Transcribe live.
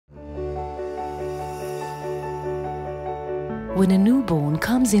When a newborn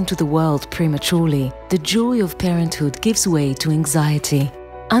comes into the world prematurely, the joy of parenthood gives way to anxiety.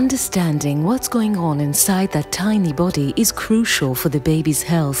 Understanding what's going on inside that tiny body is crucial for the baby's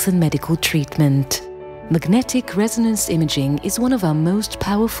health and medical treatment. Magnetic resonance imaging is one of our most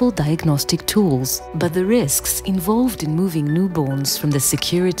powerful diagnostic tools, but the risks involved in moving newborns from the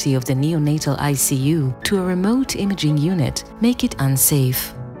security of the neonatal ICU to a remote imaging unit make it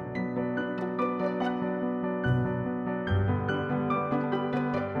unsafe.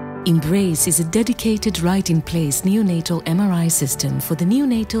 Embrace is a dedicated right-in-place neonatal MRI system for the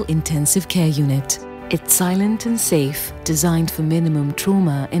neonatal intensive care unit. It's silent and safe, designed for minimum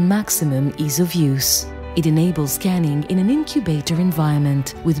trauma and maximum ease of use. It enables scanning in an incubator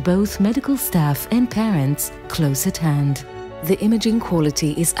environment with both medical staff and parents close at hand. The imaging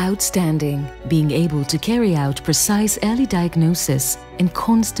quality is outstanding, being able to carry out precise early diagnosis and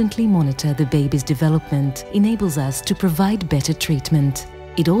constantly monitor the baby's development enables us to provide better treatment.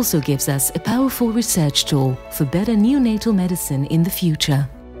 It also gives us a powerful research tool for better neonatal medicine in the future.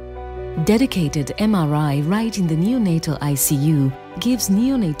 Dedicated MRI right in the neonatal ICU gives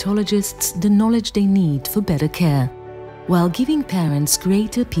neonatologists the knowledge they need for better care, while giving parents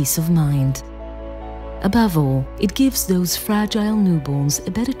greater peace of mind. Above all, it gives those fragile newborns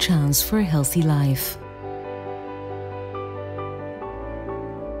a better chance for a healthy life.